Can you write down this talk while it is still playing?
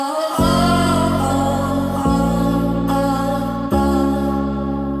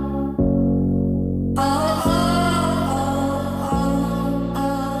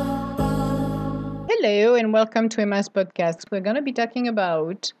welcome to Emma's podcast. We're going to be talking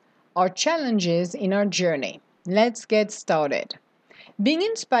about our challenges in our journey. Let's get started. Being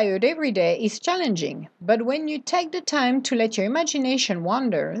inspired every day is challenging, but when you take the time to let your imagination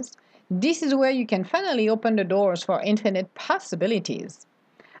wander, this is where you can finally open the doors for infinite possibilities.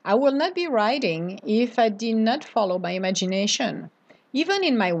 I will not be writing if I did not follow my imagination. Even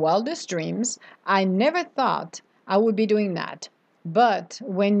in my wildest dreams, I never thought I would be doing that. But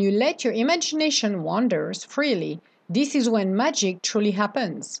when you let your imagination wander freely, this is when magic truly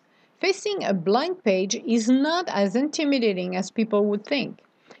happens. Facing a blank page is not as intimidating as people would think.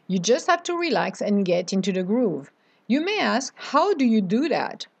 You just have to relax and get into the groove. You may ask, how do you do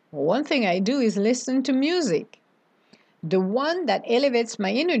that? Well, one thing I do is listen to music, the one that elevates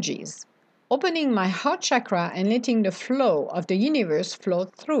my energies, opening my heart chakra and letting the flow of the universe flow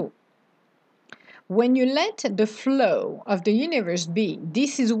through. When you let the flow of the universe be,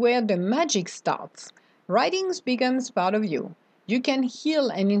 this is where the magic starts. Writings becomes part of you. You can heal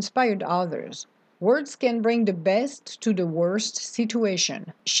and inspire others. Words can bring the best to the worst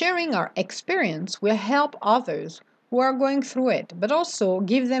situation. Sharing our experience will help others who are going through it, but also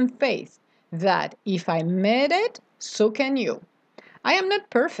give them faith that if I made it, so can you. I am not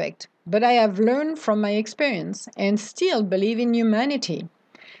perfect, but I have learned from my experience and still believe in humanity.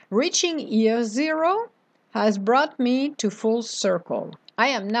 Reaching year zero has brought me to full circle. I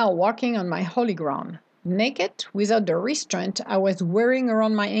am now walking on my holy ground, naked without the restraint I was wearing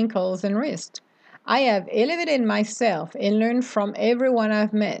around my ankles and wrists. I have elevated myself and learned from everyone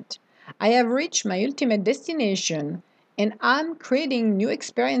I've met. I have reached my ultimate destination and I'm creating new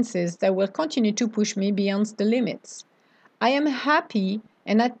experiences that will continue to push me beyond the limits. I am happy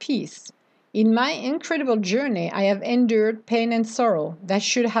and at peace. In my incredible journey, I have endured pain and sorrow that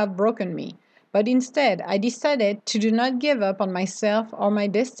should have broken me, but instead I decided to do not give up on myself or my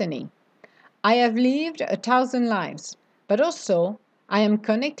destiny. I have lived 1,000 lives, but also I am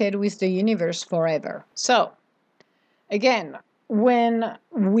connected with the universe forever. So, again, when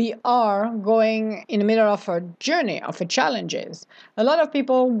we are going in the middle of a journey of a challenges, a lot of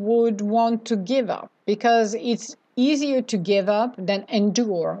people would want to give up because it's easier to give up than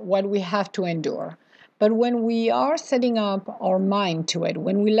endure what we have to endure. But when we are setting up our mind to it,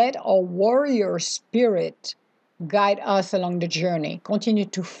 when we let our warrior spirit guide us along the journey, continue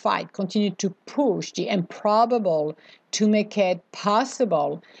to fight, continue to push the improbable to make it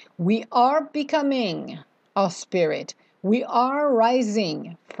possible, we are becoming our spirit. We are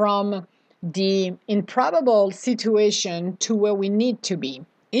rising from the improbable situation to where we need to be.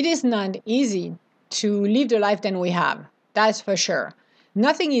 It is not easy to live the life that we have. That's for sure.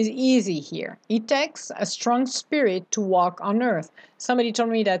 Nothing is easy here. It takes a strong spirit to walk on earth. Somebody told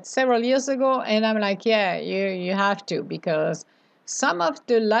me that several years ago, and I'm like, yeah, you have to, because some of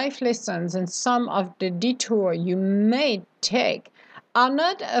the life lessons and some of the detour you may take are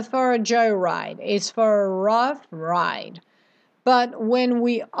not for a joyride, it's for a rough ride. But when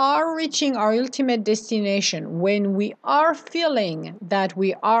we are reaching our ultimate destination, when we are feeling that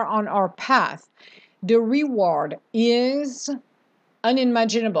we are on our path, the reward is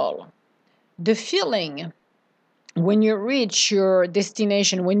unimaginable. The feeling when you reach your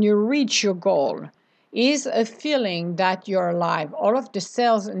destination, when you reach your goal, is a feeling that you're alive. All of the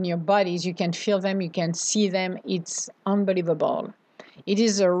cells in your bodies, you can feel them, you can see them. It's unbelievable. It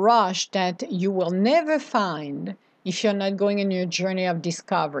is a rush that you will never find if you're not going on your journey of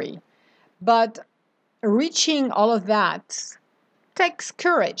discovery. But reaching all of that takes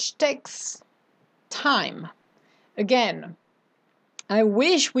courage, takes time. Again, I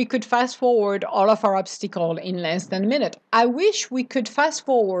wish we could fast forward all of our obstacles in less than a minute. I wish we could fast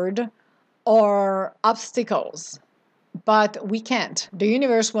forward our obstacles, but we can't. The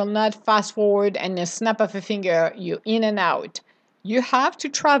universe will not fast forward and a snap of a finger, you in and out. You have to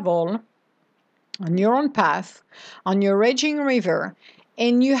travel on your own path, on your raging river,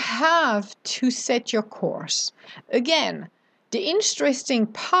 and you have to set your course. Again, the interesting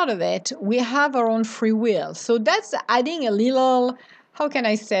part of it, we have our own free will. So that's adding a little, how can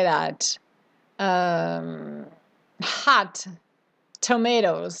I say that? Hot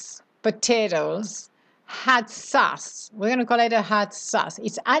tomatoes, potatoes, hot sauce. We're going to call it a hot sauce.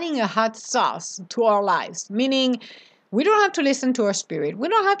 It's adding a hot sauce to our lives, meaning we don't have to listen to our spirit. We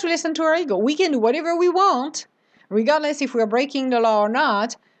don't have to listen to our ego. We can do whatever we want, regardless if we're breaking the law or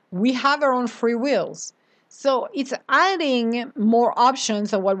not. We have our own free wills. So it's adding more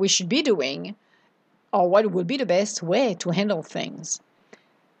options of what we should be doing or what would be the best way to handle things.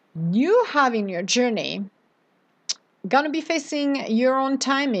 You have in your journey gonna be facing your own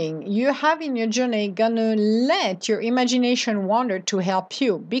timing. You have in your journey gonna let your imagination wander to help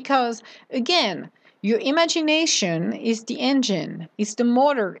you because again, Your imagination is the engine, is the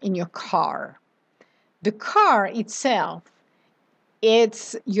motor in your car. The car itself,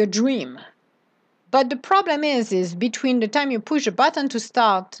 it's your dream. But the problem is between the time you push a button to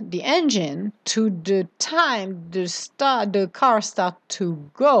start the engine to the time the car start to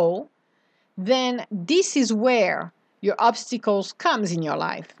go, then this is where your obstacles comes in your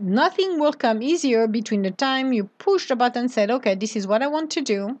life. Nothing will come easier between the time you push the button and said, okay, this is what I want to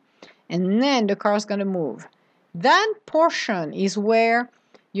do, and then the car is going to move. That portion is where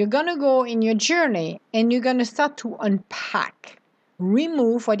you're going to go in your journey and you're going to start to unpack,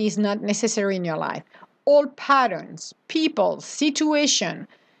 remove what is not necessary in your life. Old patterns, people, situation,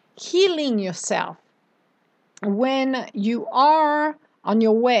 healing yourself. When you are on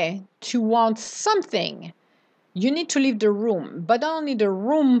your way to want something, you need to leave the room, but not only the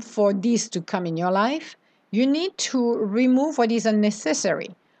room for this to come in your life, you need to remove what is unnecessary.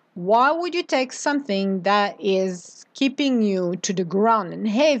 Why would you take something that is keeping you to the ground and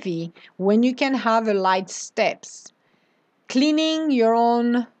heavy when you can have a light steps? Cleaning your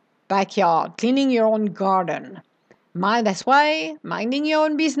own backyard, cleaning your own garden. That's why minding your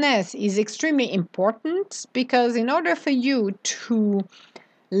own business is extremely important, because in order for you to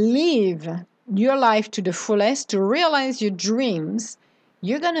live your life to the fullest, to realize your dreams,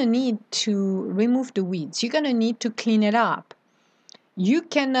 you're going to need to remove the weeds. You're going to need to clean it up. You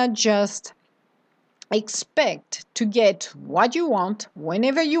cannot just expect to get what you want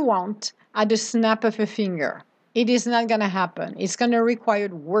whenever you want at the snap of a finger. It is not going to happen. It's going to require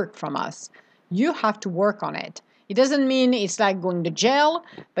work from us. You have to work on it. It doesn't mean it's like going to jail,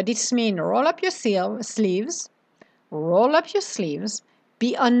 but it's mean roll up your sleeves, roll up your sleeves,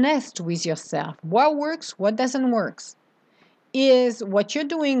 be honest with yourself. What works, what doesn't work? Is what you're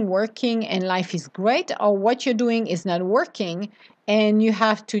doing working and life is great, or what you're doing is not working and you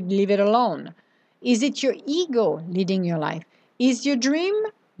have to leave it alone? Is it your ego leading your life? Is your dream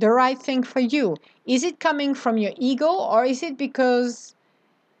the right thing for you? Is it coming from your ego, or is it because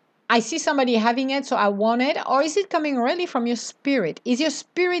I see somebody having it, so I want it? Or is it coming really from your spirit? Is your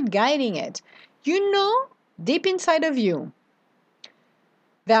spirit guiding it? You know, deep inside of you,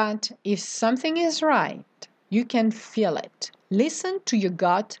 that if something is right, you can feel it. Listen to your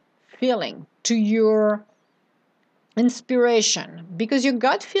gut feeling, to your inspiration, because your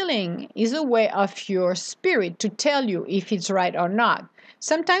gut feeling is a way of your spirit to tell you if it's right or not.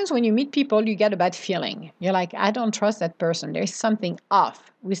 Sometimes when you meet people, you get a bad feeling. You're like, I don't trust that person. There's something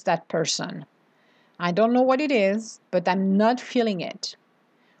off with that person. I don't know what it is, but I'm not feeling it.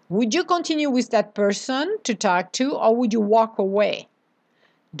 Would you continue with that person to talk to, or would you walk away?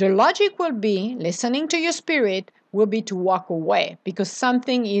 The logic will be, listening to your spirit, will be to walk away because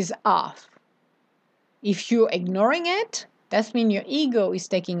something is off. If you're ignoring it, that means your ego is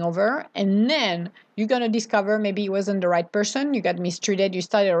taking over, and then you're going to discover maybe it wasn't the right person, you got mistreated, you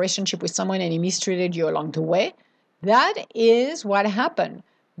started a relationship with someone and he mistreated you along the way. That is what happened,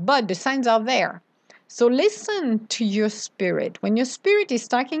 but the signs are there. So listen to your spirit. When your spirit is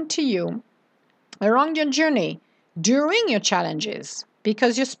talking to you around your journey, during your challenges,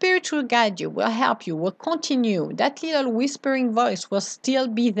 because your spirit will guide you, will help you, will continue. That little whispering voice will still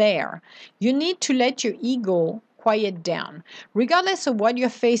be there. You need to let your ego quiet down. Regardless of what you're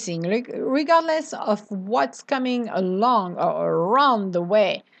facing, regardless of what's coming along or around the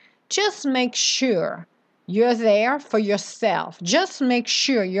way, just make sure you're there for yourself. Just make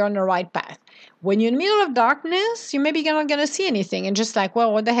sure you're on the right path. When you're in the middle of darkness, you maybe not going to see anything. And just like,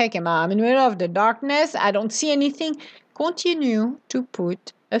 well, what the heck am I? I'm in the middle of the darkness. I don't see anything. Continue to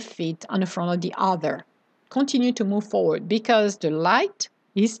put a feet on the front of the other. Continue to move forward because the light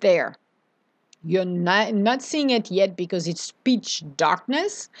is there. You're not seeing it yet because it's pitch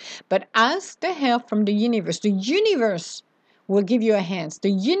darkness, but ask the help from the universe. The universe will give you a hand. The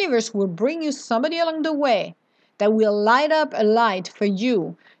universe will bring you somebody along the way that will light up a light for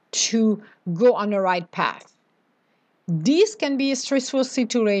you to go on the right path. This can be a stressful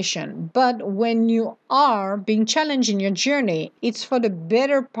situation, but when you are being challenged in your journey, it's for the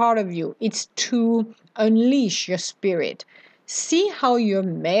better part of you. It's to unleash your spirit. See how you're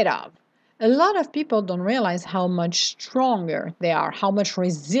made of. A lot of people don't realize how much stronger they are, how much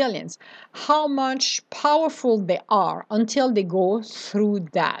resilience, how much powerful they are until they go through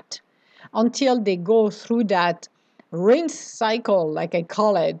that. Until they go through that rinse cycle, like I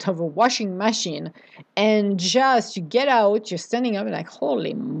call it, of a washing machine, and just you get out, you're standing up and like,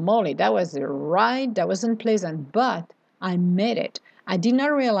 holy moly, that was a ride, that wasn't pleasant, but I made it. I did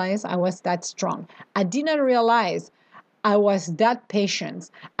not realize I was that strong. I did not realize I was that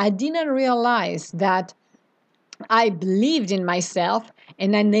patient. I didn't realize that I believed in myself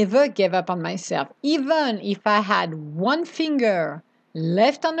And I never gave up on myself. Even if I had one finger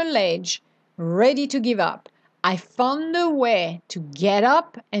left on the ledge, ready to give up, I found a way to get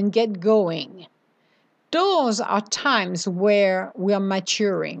up and get going. Those are times where we are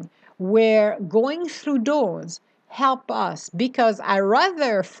maturing, where going through those help us, because I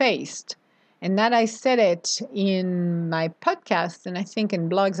rather faced, and that I said it in my podcast and I think in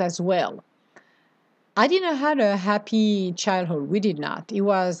blogs as well. I didn't have a happy childhood. We did not. It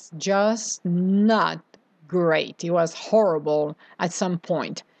was just not great. It was horrible at some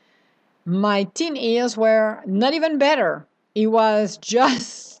point. My teen years were not even better. It was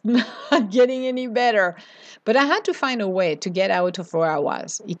just not getting any better. But I had to find a way to get out of where I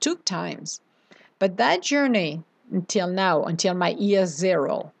was. It took times. But that journey until now, until my year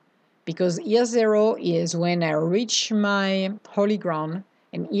zero, because year zero is when I reach my holy ground.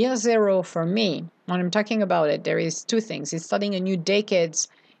 And year zero for me, when I'm talking about it, there is two things. It's starting a new decade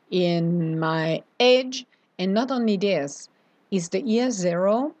in my age. And not only this, it's the year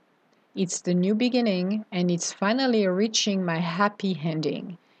zero, it's the new beginning, and it's finally reaching my happy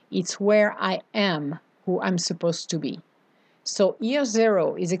ending. It's where I am who I'm supposed to be. So year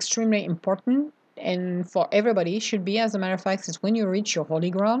zero is extremely important, and for everybody should be, as a matter of fact, it's when you reach your holy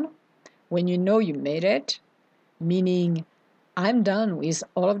ground, when you know you made it, meaning I'm done with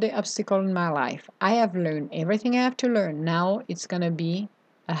all of the obstacles in my life. I have learned everything I have to learn. Now it's going to be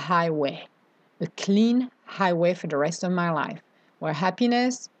a highway, a clean highway for the rest of my life, where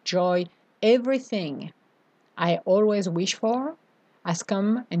happiness, joy, everything I always wish for has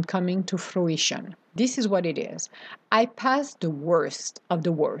come and coming to fruition. This is what it is. I passed the worst of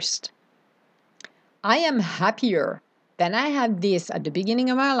the worst. I am happier than I had this at the beginning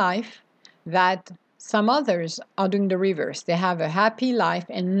of my life, that some others are doing the reverse. They have a happy life,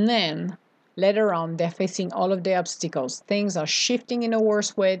 and then later on they're facing all of the obstacles. Things are shifting in a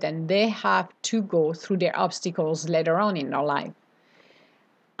worse way, then they have to go through their obstacles later on in their life.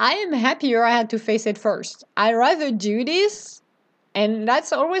 I am happier I had to face it first. I rather do this, and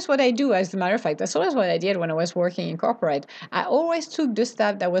that's always what I do, as a matter of fact. That's always what I did when I was working in corporate. I always took the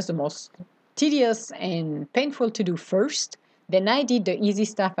stuff that was the most tedious and painful to do first, then I did the easy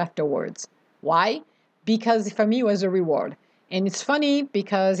stuff afterwards. Why? Because for me it was a reward. And it's funny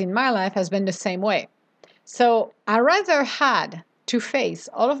because in my life has been the same way. So I rather had to face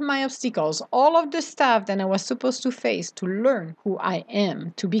all of my obstacles, all of the stuff that I was supposed to face to learn who I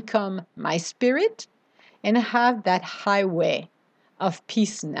am, to become my spirit, and have that highway of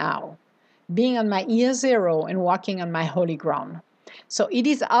peace now, being on my year zero and walking on my holy ground. So it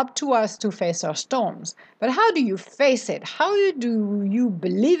is up to us to face our storms. But how do you face it? How do you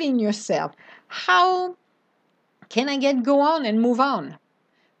believe in yourself? How can I go on and move on?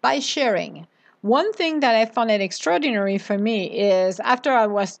 By sharing. One thing that I found it extraordinary for me is after I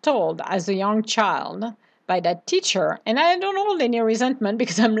was told as a young child by that teacher, and I don't hold any resentment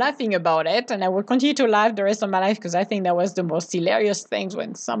because I'm laughing about it, and I will continue to laugh the rest of my life because I think that was the most hilarious things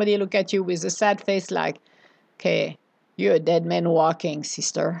when somebody look at you with a sad face like, okay, you're a dead man walking,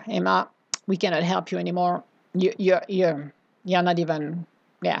 sister. Emma, we cannot help you anymore. You're not even,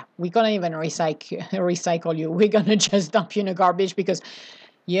 yeah, we're gonna even recycle you. We're gonna just dump you in the garbage because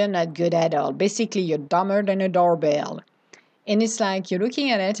you're not good at all. Basically, you're dumber than a doorbell. And it's like, you're looking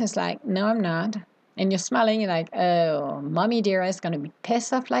at it, it's like, no, I'm not. And you're smiling, you're like, oh, mommy dearest gonna be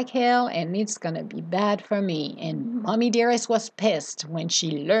pissed off like hell, and it's gonna be bad for me. And mommy dearest was pissed when she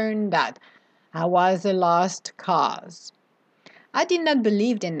learned that I was a lost cause. I did not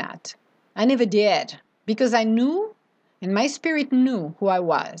believe in that. I never did. Because I knew, and my spirit knew who I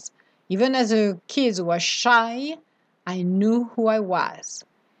was. Even as a kid who was shy, I knew who I was.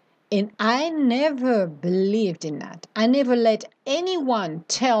 And I never believed in that. I never let anyone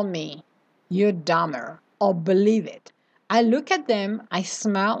tell me, you're dumber, or believe it. I look at them, I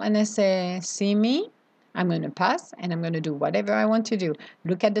smile, and I say, see me? I'm going to pass, and I'm going to do whatever I want to do.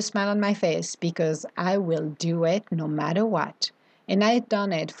 Look at the smile on my face, because I will do it no matter what. And I've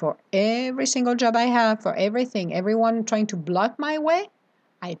done it for every single job I have, for everything. Everyone trying to block my way,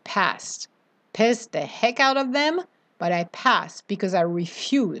 I passed. Pissed the heck out of them, but I passed because I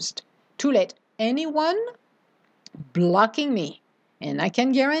refused to let anyone blocking me. And I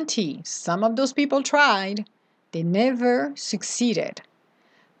can guarantee some of those people tried. They never succeeded.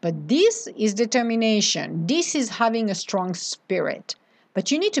 But this is determination. This is having a strong spirit.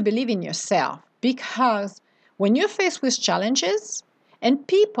 But you need to believe in yourself, because when you're faced with challenges, and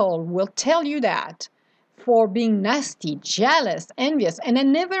people will tell you that for being nasty, jealous, envious, and I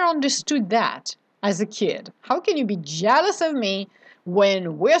never understood that as a kid. How can you be jealous of me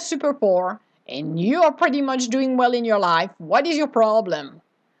when we're super poor and you are pretty much doing well in your life. What is your problem?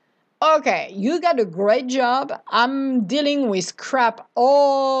 Okay, you got a great job. I'm dealing with crap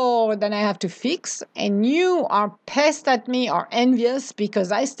all that I have to fix, and you are pissed at me or envious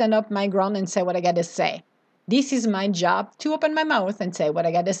because I stand up my ground and say what I gotta say. This is my job to open my mouth and say what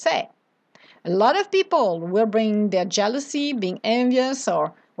I gotta say. A lot of people will bring their jealousy, being envious,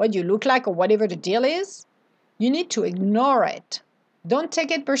 or what you look like, or whatever the deal is. You need to ignore it. Don't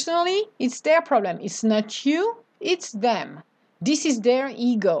take it personally. It's their problem. It's not you, it's them. This is their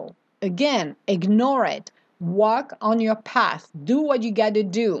ego. Again, ignore it. Walk on your path. Do what you got to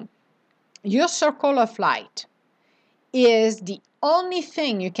do. Your circle of light is the only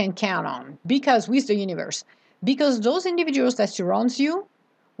thing you can count on because with the universe, because those individuals that surrounds you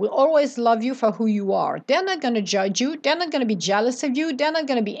will always love you for who you are. They're not going to judge you. They're not going to be jealous of you. They're not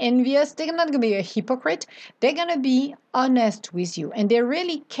going to be envious. They're not going to be a hypocrite. They're going to be honest with you, and they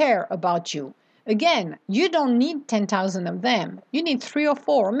really care about you. Again, you don't need 10,000 of them. You need 3 or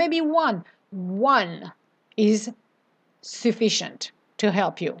 4, or maybe one. One is sufficient to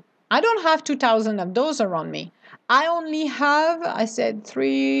help you. I don't have 2,000 of those around me. I only have, I said,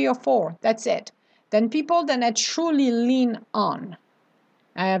 3 or 4. That's it. Then people that I truly lean on.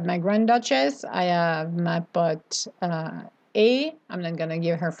 I have my Grand Duchess. I have my but I'm not gonna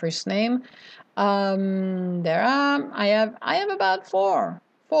give her first name. I have about four,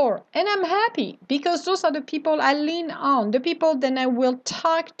 and I'm happy because those are the people I lean on, the people that I will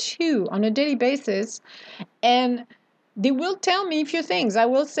talk to on a daily basis, and they will tell me a few things. I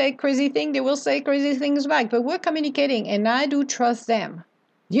will say crazy things. They will say crazy things back, but we're communicating, and I do trust them.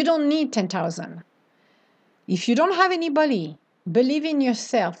 You don't need 10,000. If you don't have anybody, believe in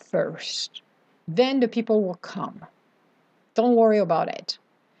yourself first. Then the people will come. Don't worry about it.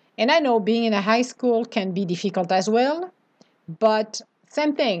 And I know being in a high school can be difficult as well, but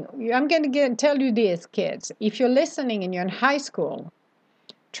same thing. I'm going to tell you this, kids. If you're listening and you're in high school,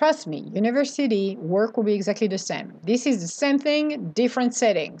 trust me, university work will be exactly the same. This is the same thing, different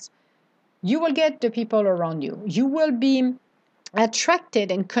settings. You will get the people around you. You will be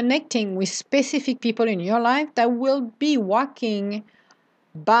attracted and connecting with specific people in your life that will be walking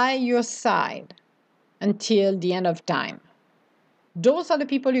by your side until the end of time. Those are the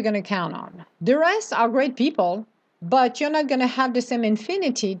people you're going to count on. The rest are great people, but you're not going to have the same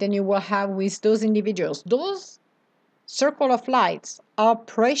infinity than you will have with those individuals. Those circle of lights are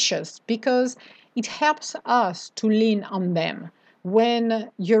precious because it helps us to lean on them when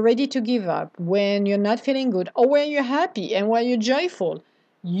you're ready to give up, when you're not feeling good, or when you're happy and when you're joyful.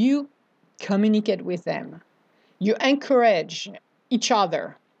 You communicate with them. You encourage each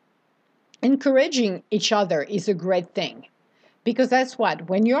other. Encouraging each other is a great thing because that's what,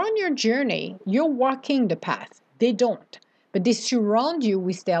 when you're on your journey, you're walking the path. They don't, but they surround you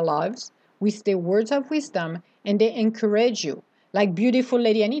with their loves, with their words of wisdom, and they encourage you. Like beautiful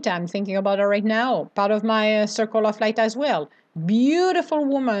Lady Anita, I'm thinking about her right now, part of my circle of light as well. Beautiful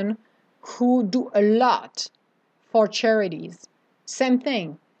woman who do a lot for charities. Same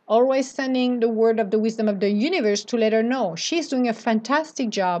thing, always sending the word of the wisdom of the universe to let her know she's doing a fantastic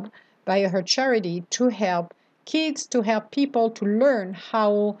job by her charity to help kids, to help people to learn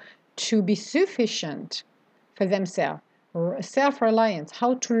how to be sufficient for themselves, self-reliance,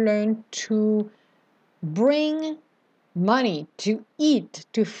 how to learn to bring money to eat,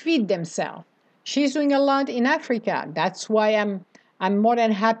 to feed themselves. She's doing a lot in Africa. That's why I'm more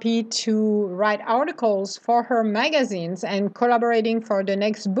than happy to write articles for her magazines and collaborating for the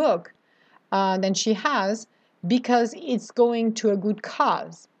next book that she has because it's going to a good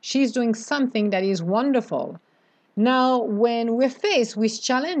cause. She's doing something that is wonderful. Now, when we're faced with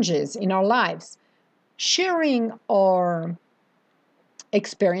challenges in our lives, sharing our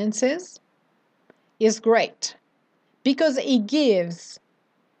experiences is great because it gives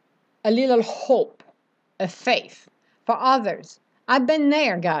a little hope, a faith for others. I've been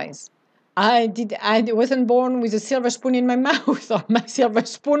there, guys. I wasn't born with a silver spoon in my mouth or my silver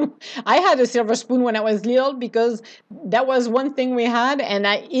spoon. I had a silver spoon when I was little because that was one thing we had and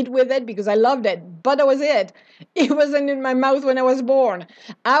I eat with it because I loved it. But that was it. It wasn't in my mouth when I was born.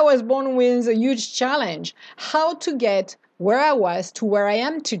 I was born with a huge challenge. How to get where I was to where I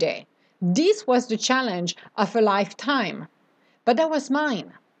am today. This was the challenge of a lifetime. But that was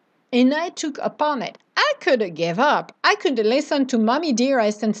mine. And I took upon it. I could have gave up. I could have listened to Mommy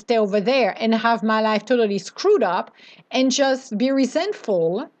Dearest and stay over there and have my life totally screwed up and just be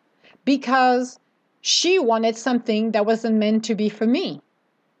resentful because she wanted something that wasn't meant to be for me.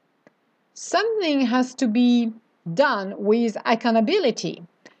 Something has to be done with accountability.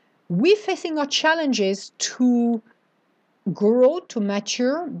 We're facing our challenges to grow, to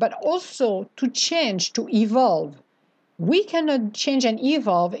mature, but also to change, to evolve. We cannot change and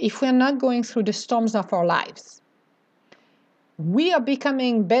evolve if we're not going through the storms of our lives. We are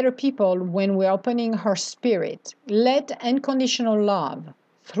becoming better people when we're opening our spirit. Let unconditional love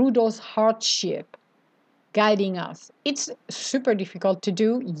through those hardships guiding us. It's super difficult to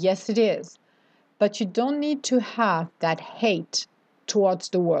do. Yes, it is. But you don't need to have that hate towards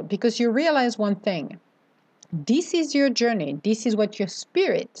the world, because you realize one thing. This is your journey. This is what your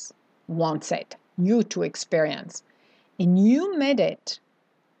spirit wants you to experience. And you made it.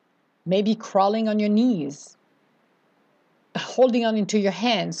 Maybe crawling on your knees, holding on into your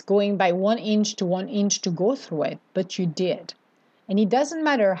hands, going by 1 inch to 1 inch to go through it, but you did. And it doesn't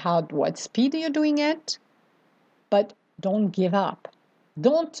matter what speed you're doing it, but don't give up.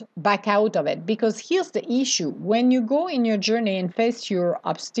 Don't back out of it, because here's the issue. When you go in your journey and face your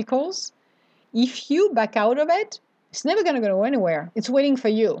obstacles, if you back out of it, it's never going to go anywhere. It's waiting for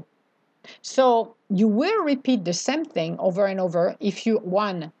you. So you will repeat the same thing over and over if you,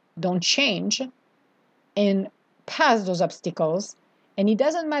 one, don't change and pass those obstacles, and it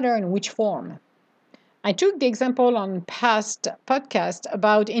doesn't matter in which form. I took the example on past podcast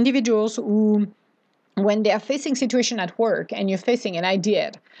about individuals who, when they are facing situation at work, and you're facing, and I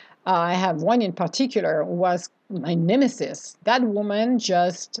did. I have one in particular who was my nemesis. That woman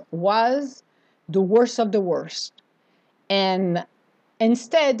just was the worst of the worst. And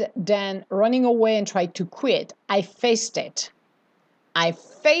instead than running away and try to quit, I faced it. I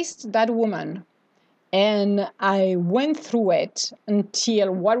faced that woman, and I went through it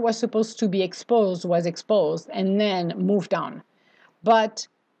until what was supposed to be exposed was exposed, and then moved on. But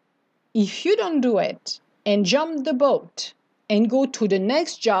if you don't do it and jump the boat and go to the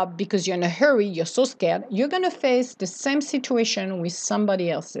next job because you're in a hurry, you're so scared, you're going to face the same situation with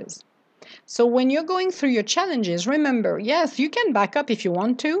somebody else's. So when you're going through your challenges, remember, yes, you can back up if you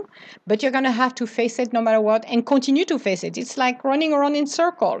want to, but you're going to have to face it no matter what, and continue to face it. It's like running around in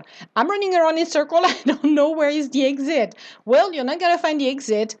circle. I'm running around in circle. I don't know where is the exit. Well, you're not going to find the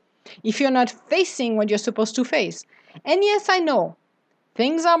exit if you're not facing what you're supposed to face. And yes, I know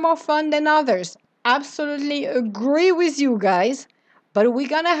things are more fun than others. Absolutely agree with you guys. But we're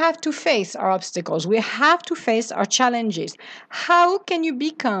going to have to face our obstacles. We have to face our challenges. How can you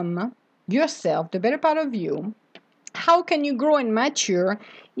become yourself, the better part of you? How can you grow and mature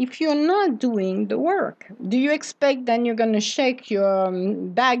if you're not doing the work? Do you expect then you're going to shake your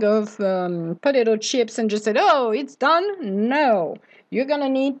bag of potato chips and just say, oh, it's done? No. You're going to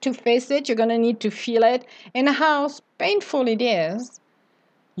need to face it. You're going to need to feel it. And how painful it is,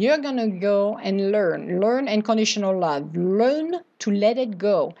 you're going to go and learn unconditional love, learn to let it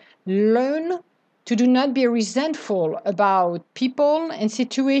go, learn to do not be resentful about people and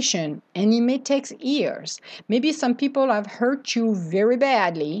situation. And it may take years. Maybe some people have hurt you very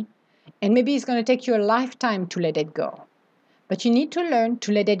badly, and maybe it's going to take you a lifetime to let it go. But you need to learn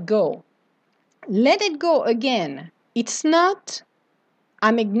to let it go. Let it go again. It's not,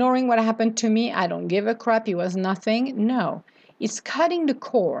 I'm ignoring what happened to me. I don't give a crap. It was nothing. No. It's cutting the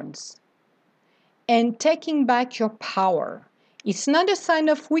cords and taking back your power. It's not a sign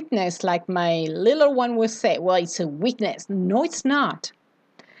of weakness like my little one will say. Well, it's a weakness. No, it's not.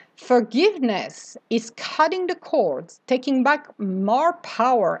 Forgiveness is cutting the cords, taking back more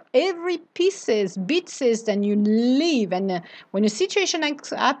power. Every pieces, bits that you leave, and when a situation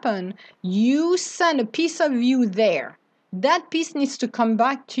happens, you send a piece of you there. That piece needs to come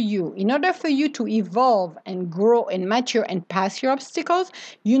back to you. In order for you to evolve and grow and mature and pass your obstacles,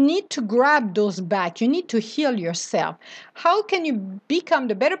 you need to grab those back. You need to heal yourself. How can you become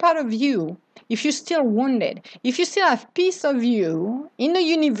the better part of you if you're still wounded? If you still have piece of you in the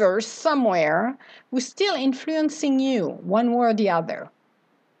universe somewhere who's still influencing you one way or the other?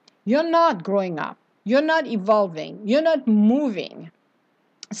 You're not growing up. You're not evolving. You're not moving.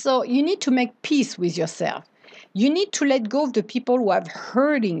 So you need to make peace with yourself. You need to let go of the people who are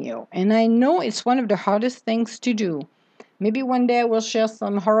hurting you. And I know it's one of the hardest things to do. Maybe one day I will share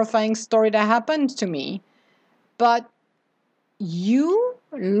some horrifying story that happened to me. But you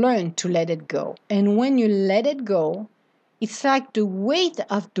learn to let it go. And when you let it go, it's like the weight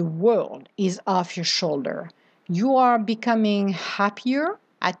of the world is off your shoulder. You are becoming happier,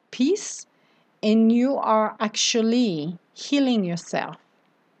 at peace, and you are actually healing yourself.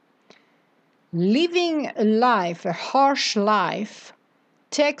 Living a life, a harsh life,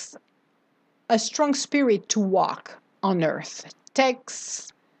 takes a strong spirit to walk on earth. It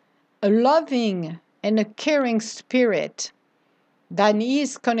takes a loving and a caring spirit that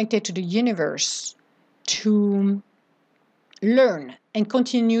is connected to the universe to learn and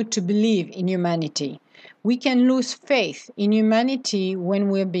continue to believe in humanity. We can lose faith in humanity when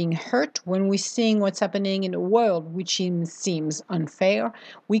we're being hurt, when we're seeing what's happening in the world, which seems unfair.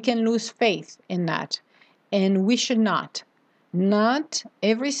 We can lose faith in that. And we should not. Not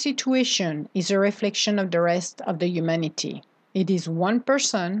every situation is a reflection of the rest of the humanity. It is one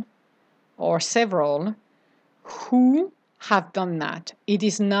person or several who have done that. It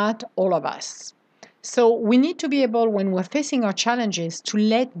is not all of us. So we need to be able, when we're facing our challenges, to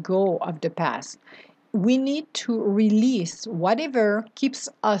let go of the past. We need to release whatever keeps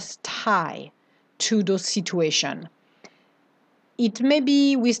us tied to those situations. It may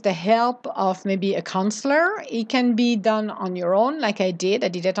be with the help of maybe a counselor. It can be done on your own, like I did. I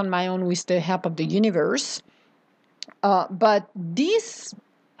did it on my own with the help of the universe. But this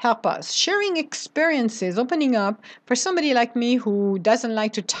help us sharing experiences, opening up. For somebody like me who doesn't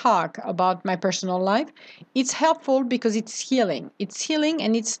like to talk about my personal life, it's helpful because it's healing. It's healing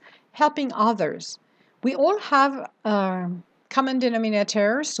and it's helping others. We all have common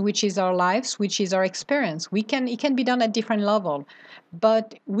denominators, which is our lives, which is our experience. It can be done at different level,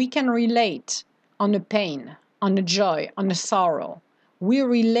 but we can relate on the pain, on the joy, on the sorrow. We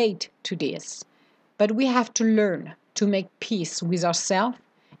relate to this, but we have to learn to make peace with ourselves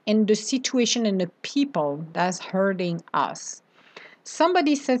and the situation and the people that's hurting us.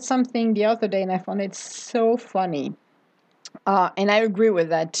 Somebody said something the other day, and I found it so funny, and I agree with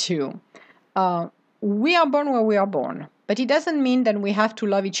that too. We are born where we are born, but it doesn't mean that we have to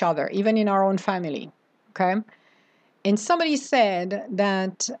love each other, even in our own family. Okay? And somebody said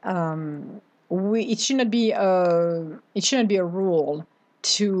that it shouldn't be a rule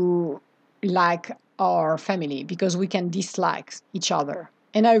to like our family because we can dislike each other.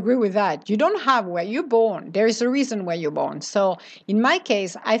 And I agree with that. You don't have where you're born. There is a reason where you're born. So in my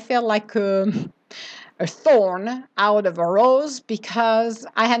case, I felt like a thorn out of a rose because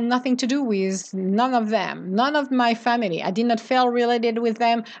I had nothing to do with none of them, none of my family. I did not feel related with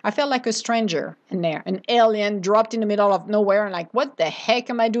them. I felt like a stranger in there, an alien dropped in the middle of nowhere and like, what the heck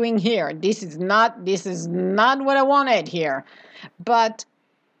am I doing here? This is not what I wanted here. But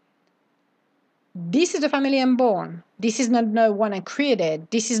this is the family I'm born. This is not the one I created.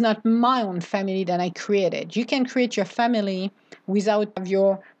 This is not my own family that I created. You can create your family without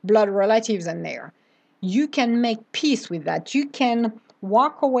your blood relatives in there. You can make peace with that. You can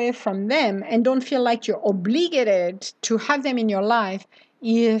walk away from them and don't feel like you're obligated to have them in your life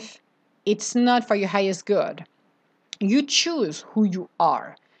if it's not for your highest good. You choose who you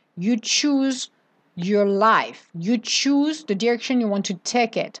are. You choose your life. You choose the direction you want to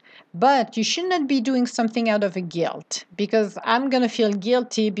take it. But you should not be doing something out of a guilt because I'm going to feel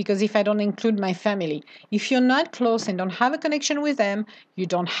guilty because if I don't include my family. If you're not close and don't have a connection with them, you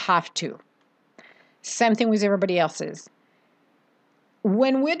don't have to. Same thing with everybody else's.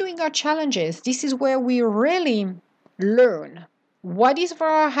 When we're doing our challenges, this is where we really learn what is for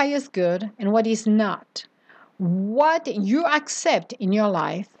our highest good and what is not. What you accept in your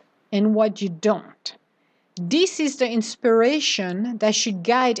life and what you don't. This is the inspiration that should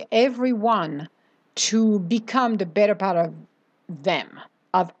guide everyone to become the better part of them,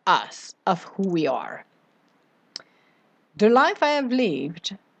 of us, of who we are. The life I have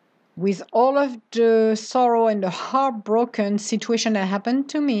lived with all of the sorrow and the heartbroken situation that happened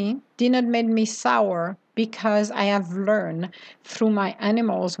to me did not make me sour because I have learned through my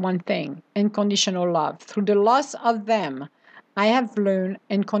animals one thing, unconditional love. Through the loss of them, I have learned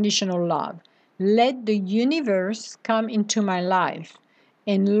unconditional love. Let the universe come into my life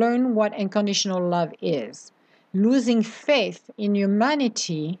and learn what unconditional love is. Losing faith in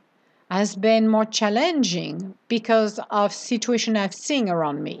humanity has been more challenging because of situation I've seen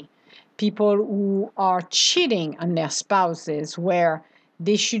around me. People who are cheating on their spouses where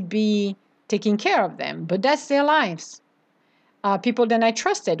they should be taking care of them, but that's their lives. People that I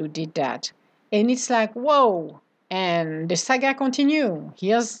trusted who did that. And it's like, whoa, and the saga continue.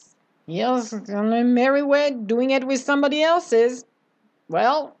 Here's on a merry way doing it with somebody else's.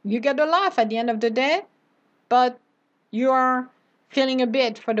 Well, you get a laugh at the end of the day, but you are feeling a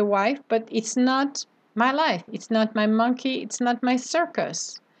bit for the wife, but it's not my life. It's not my monkey. It's not my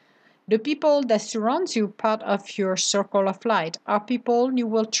circus. The people that surround you, part of your circle of light, are people you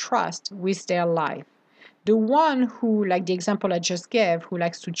will trust with their life. The one who, like the example I just gave, who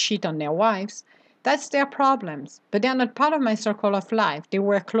likes to cheat on their wives, that's their problems. But they're not part of my circle of life. They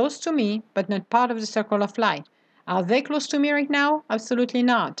were close to me, but not part of the circle of life. Are they close to me right now? Absolutely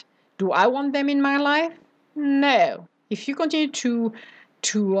not. Do I want them in my life? No. If you continue to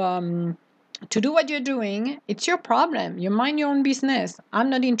do what you're doing, it's your problem. You mind your own business. I'm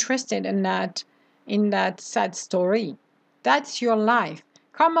not interested in that sad story. That's your life.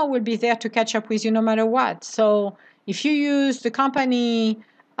 karma will be there to catch up with you no matter what. So if you use the company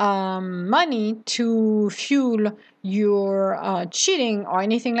money to fuel your cheating or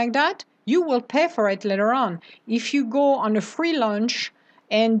anything like that, you will pay for it later on. If you go on a free lunch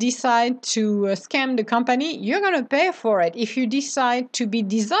and decide to scam the company, you're going to pay for it. If you decide to be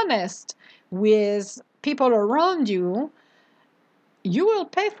dishonest with people around you, you will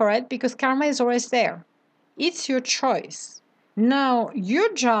pay for it because karma is always there. It's your choice. Now,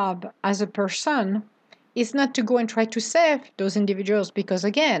 your job as a person is not to go and try to save those individuals because,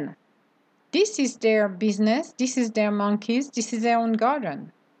 again, this is their business, this is their monkeys, this is their own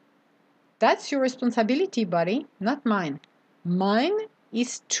garden. That's your responsibility, buddy, not mine. Mine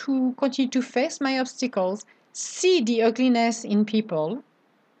is to continue to face my obstacles, see the ugliness in people,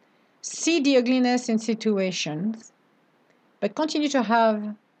 see the ugliness in situations, but continue to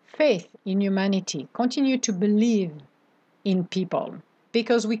have faith in humanity, continue to believe in people,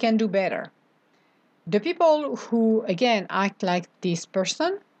 because we can do better. The people who, again, act like this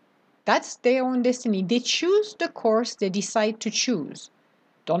person, that's their own destiny. They choose the course they decide to choose.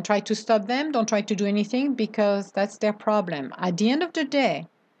 Don't try to stop them. Don't try to do anything because that's their problem. At the end of the day,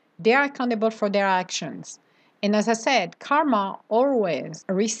 they are accountable for their actions. And as I said, karma always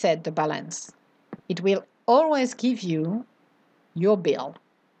resets the balance. It will always give you your bill,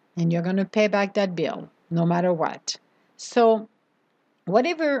 and you're going to pay back that bill no matter what. So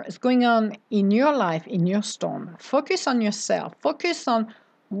whatever is going on in your life, in your storm, focus on yourself. Focus on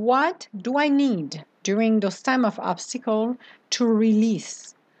what do I need during those time of obstacle to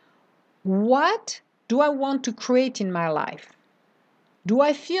release? What do I want to create in my life? Do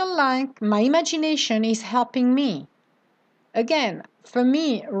I feel like my imagination is helping me? Again, for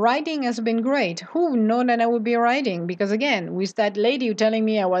me, writing has been great. Who would know that I would be writing? Because again, with that lady telling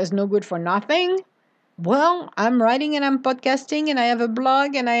me I was no good for nothing, well, I'm writing and I'm podcasting and I have a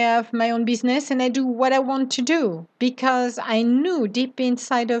blog and I have my own business and I do what I want to do because I knew deep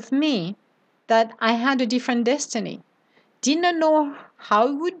inside of me that I had a different destiny. Didn't know how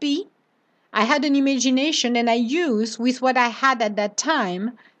it would be. I had an imagination and I used with what I had at that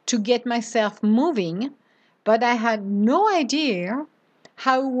time to get myself moving, but I had no idea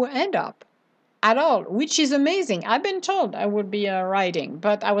how it would end up at all, which is amazing. I've been told I would be writing,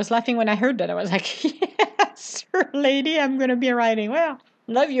 but I was laughing when I heard that. I was like, yes, sir, lady, I'm going to be writing. Well,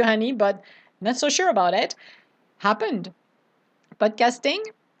 love you, honey, but not so sure about it. Happened. Podcasting,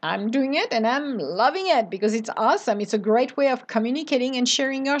 I'm doing it and I'm loving it because it's awesome. It's a great way of communicating and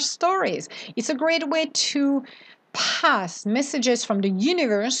sharing our stories. It's a great way to pass messages from the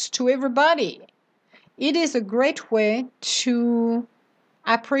universe to everybody. It is a great way to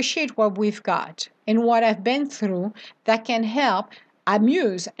appreciate what we've got and what I've been through that can help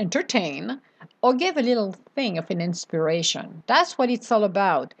amuse, entertain, or give a little thing of an inspiration. That's what it's all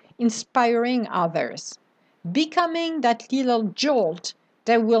about, inspiring others, becoming that little jolt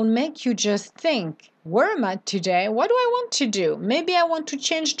that will make you just think, where am I today? What do I want to do? Maybe I want to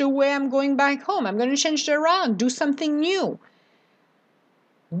change the way I'm going back home. I'm going to change it around, do something new.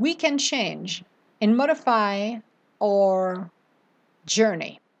 We can change and modify our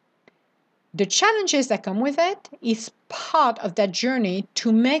journey. The challenges that come with it is part of that journey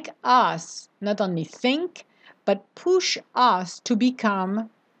to make us not only think, but push us to become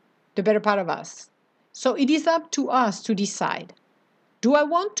the better part of us. So it is up to us to decide. Do I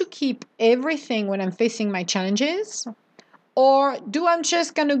want to keep everything when I'm facing my challenges? Or do I'm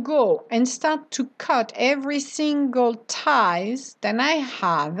just going to go and start to cut every single ties that I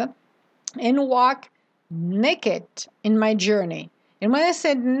have and walk naked in my journey? And when I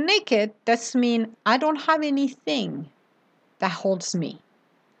said naked, that's mean I don't have anything that holds me.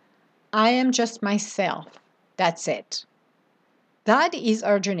 I am just myself. That's it. That is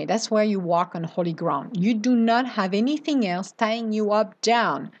our journey. That's where you walk on holy ground. You do not have anything else tying you up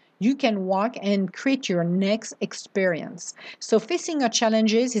down. You can walk and create your next experience. So facing our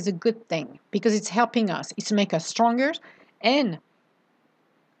challenges is a good thing because it's helping us. It's make us stronger. And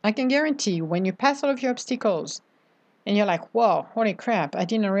I can guarantee you, when you pass all of your obstacles and you're like, whoa, holy crap, I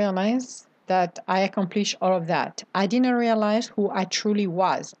didn't realize that I accomplished all of that. I didn't realize who I truly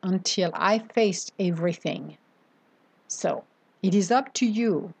was until I faced everything. So it is up to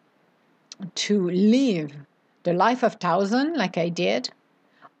you to live the life of 1,000 like I did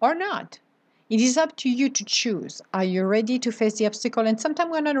or not. It is up to you to choose. Are you ready to face the obstacle? And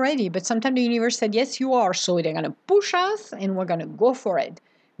sometimes we're not ready, but sometimes the universe said, yes, you are. So they're going to push us and we're going to go for it.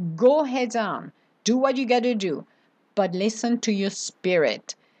 Go head on. Do what you got to do. But listen to your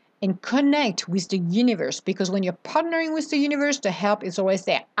spirit and connect with the universe, because when you're partnering with the universe, the help is always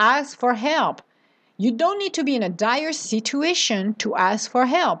there. Ask for help. You don't need to be in a dire situation to ask for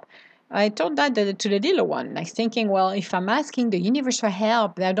help. I told that to the little one, like thinking, well, if I'm asking the universe for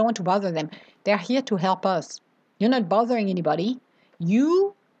help, I don't want to bother them. They're here to help us. You're not bothering anybody.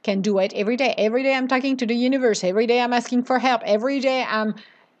 You can do it every day. Every day I'm talking to the universe. Every day I'm asking for help. Every day I'm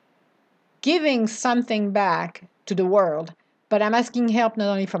giving something back to the world. But I'm asking help not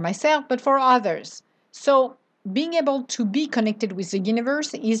only for myself, but for others. So being able to be connected with the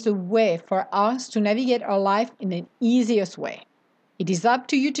universe is the way for us to navigate our life in the easiest way. It is up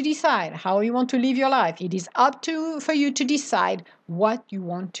to you to decide how you want to live your life. It is up to for you to decide what you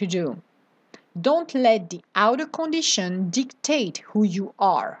want to do. Don't let the outer condition dictate who you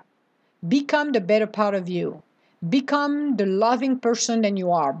are. Become the better part of you. Become the loving person that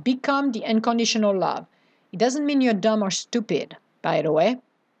you are. Become the unconditional love. It doesn't mean you're dumb or stupid, by the way.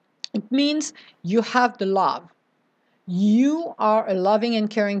 It means you have the love. You are a loving and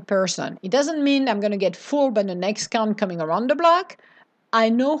caring person. It doesn't mean I'm going to get fooled by the next count coming around the block. I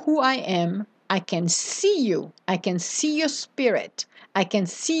know who I am. I can see you. I can see your spirit. I can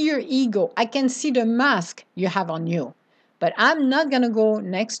see your ego. I can see the mask you have on you. But I'm not going to go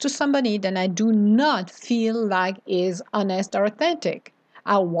next to somebody that I do not feel like is honest or authentic.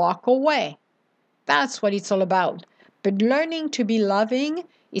 I'll walk away. That's what it's all about. But learning to be loving,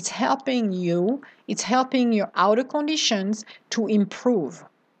 it's helping you, it's helping your outer conditions to improve.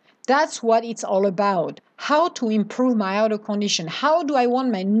 That's what it's all about. How to improve my outer condition. How do I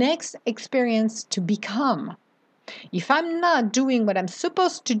want my next experience to become? If I'm not doing what I'm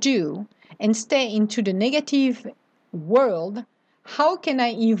supposed to do and stay into the negative world, how can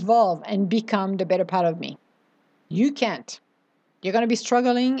I evolve and become the better part of me? You can't. You're going to be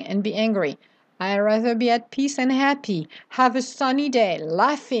struggling and be angry. I'd rather be at peace and happy, have a sunny day,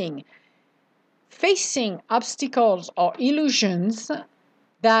 laughing, facing obstacles or illusions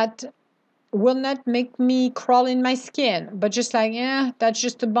that will not make me crawl in my skin, but just like, yeah, that's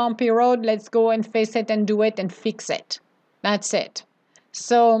just a bumpy road. Let's go and face it and do it and fix it. That's it.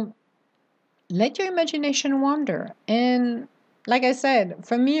 So let your imagination wander. And like I said,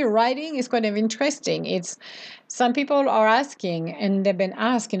 for me, writing is kind of interesting. It's some people are asking, and they've been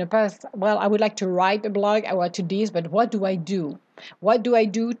asked in the past, well, I would like to write a blog, I want to do this, but what do I do? What do I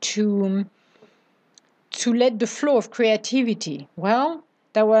do to let the flow of creativity? Well,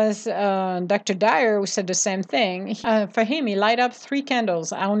 that was Dr. Dyer who said the same thing. For him, he light up 3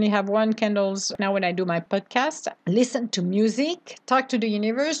 candles. I only have 1 candles now when I do my podcast. Listen to music, talk to the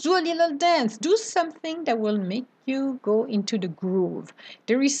universe, do a little dance, do something that will make you go into the groove.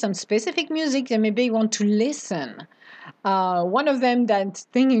 There is some specific music that maybe you want to listen. One of them that's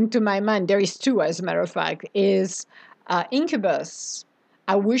thinking to my mind, there is 2 as a matter of fact, is Incubus.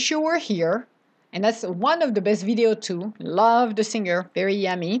 I Wish You Were Here. And that's one of the best video too. Love the singer, very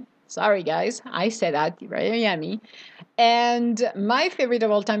yummy. Sorry guys, I said that, very yummy. And my favorite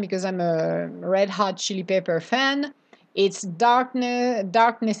of all time, because I'm a Red Hot Chili Pepper fan, it's Dark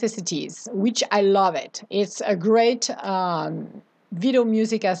Necessities, which I love it. It's a great video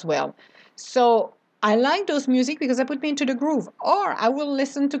music as well. So I like those music because they put me into the groove. Or I will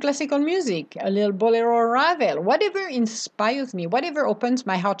listen to classical music, a little bolero or Ravel, whatever inspires me, whatever opens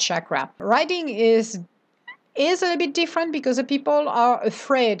my heart chakra. Writing is a little bit different because the people are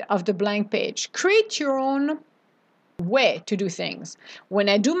afraid of the blank page. Create your own way to do things. When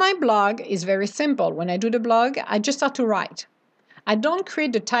I do my blog, it's very simple. When I do the blog, I just start to write. I don't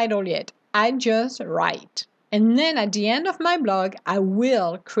create the title yet. I just write. And then at the end of my blog, I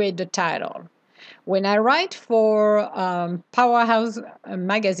will create the title. When I write for Powerhouse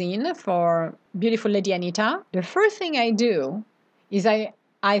magazine for Beautiful Lady Anita, the first thing I do is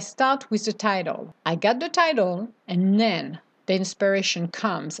I start with the title. I got the title, and then the inspiration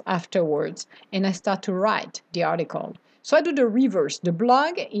comes afterwards, and I start to write the article. So I do the reverse. The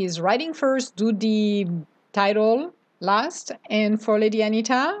blog is writing first, do the title last, and for Lady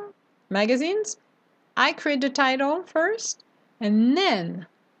Anita magazines, I create the title first, and then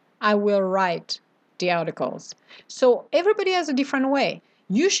I will write the articles. So everybody has a different way.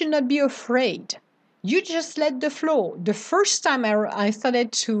 You should not be afraid. You just let the flow. The first time I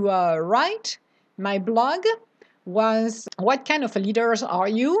started to write my blog was, what kind of leaders are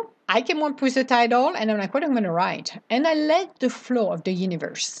you? I came up with the title and I'm like, what am I going to write? And I let the flow of the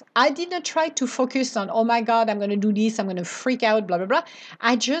universe. I did not try to focus on, oh my God, I'm going to do this, I'm going to freak out, blah, blah, blah.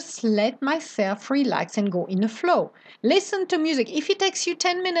 I just let myself relax and go in the flow. Listen to music. If it takes you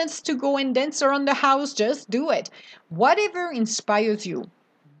 10 minutes to go and dance around the house, just do it. Whatever inspires you.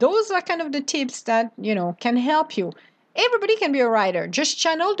 Those are kind of the tips that, can help you. Everybody can be a writer. Just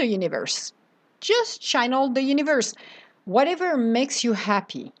channel the universe. Just channel the universe. Whatever makes you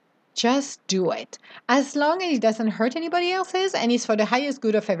happy. Just do it. As long as it doesn't hurt anybody else's and it's for the highest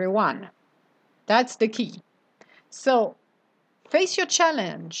good of everyone. That's the key. So face your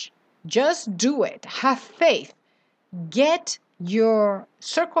challenge. Just do it. Have faith. Get your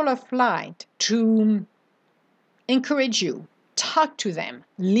circle of light to encourage you. Talk to them.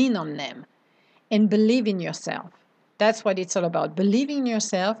 Lean on them. And believe in yourself. That's what it's all about. Believe in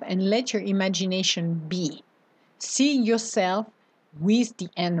yourself and let your imagination be. See yourself with the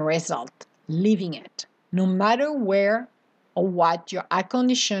end result, living it. No matter where or what your eye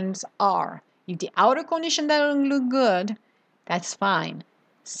conditions are. If the outer condition doesn't look good, that's fine.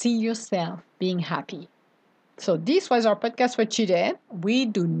 See yourself being happy. So this was our podcast for today. We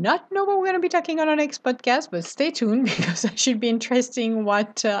do not know what we're going to be talking on our next podcast, but stay tuned because it should be interesting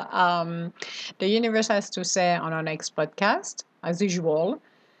what the universe has to say on our next podcast. As usual,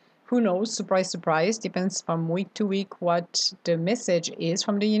 who knows? Surprise, surprise. Depends from week to week what the message is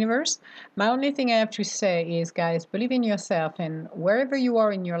from the universe. My only thing I have to say is, guys, believe in yourself, and wherever you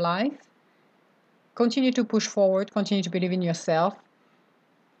are in your life, continue to push forward, continue to believe in yourself.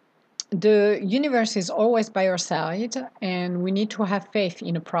 The universe is always by your side, and we need to have faith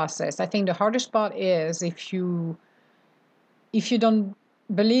in the process. I think the hardest part is if you don't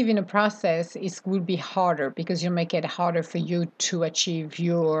believe in a process, it will be harder because you make it harder for you to achieve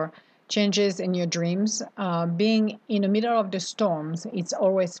your changes in your dreams. Being in the middle of the storms, it's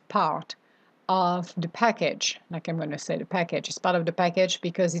always part of the package. Like I'm going to say, the package. It's part of the package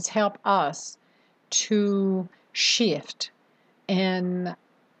because it's helped us to shift and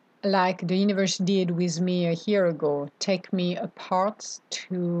like the universe did with me a year ago, take me apart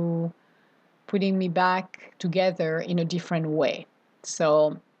to putting me back together in a different way.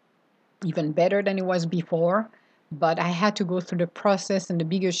 So even better than it was before, but I had to go through the process and the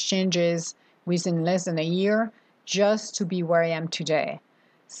biggest changes within less than a year just to be where I am today.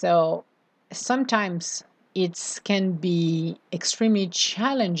 So sometimes it can be extremely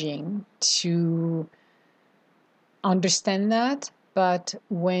challenging to understand that, but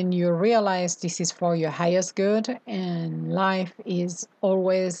when you realize this is for your highest good and life is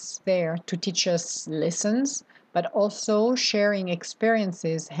always there to teach us lessons, but also sharing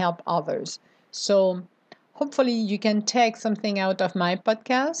experiences help others. So hopefully you can take something out of my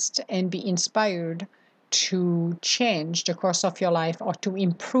podcast and be inspired to change the course of your life or to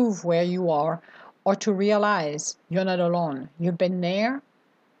improve where you are or to realize you're not alone. You've been there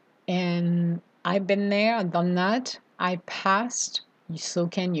and I've been there, I've done that, I passed, so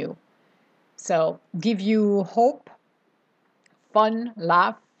can you. So give you hope, fun,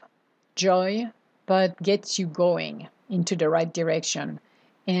 laugh, joy, but gets you going into the right direction.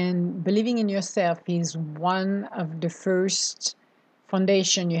 And believing in yourself is one of the first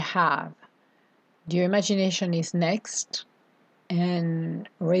foundation you have. Your imagination is next, and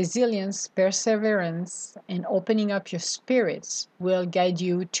resilience, perseverance, and opening up your spirits will guide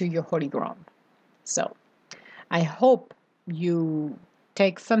you to your holy ground. So I hope you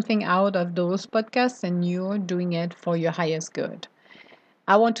take something out of those podcasts and you're doing it for your highest good.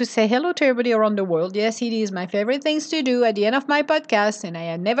 I want to say hello to everybody around the world. Yes, it is my favorite things to do at the end of my podcast, and I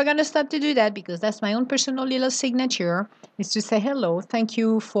am never going to stop to do that because that's my own personal little signature, is to say hello. Thank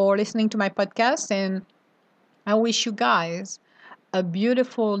you for listening to my podcast, and I wish you guys a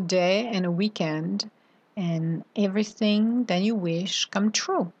beautiful day and a weekend, and everything that you wish come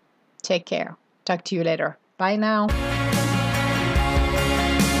true. Take care. Talk to you later. Bye now.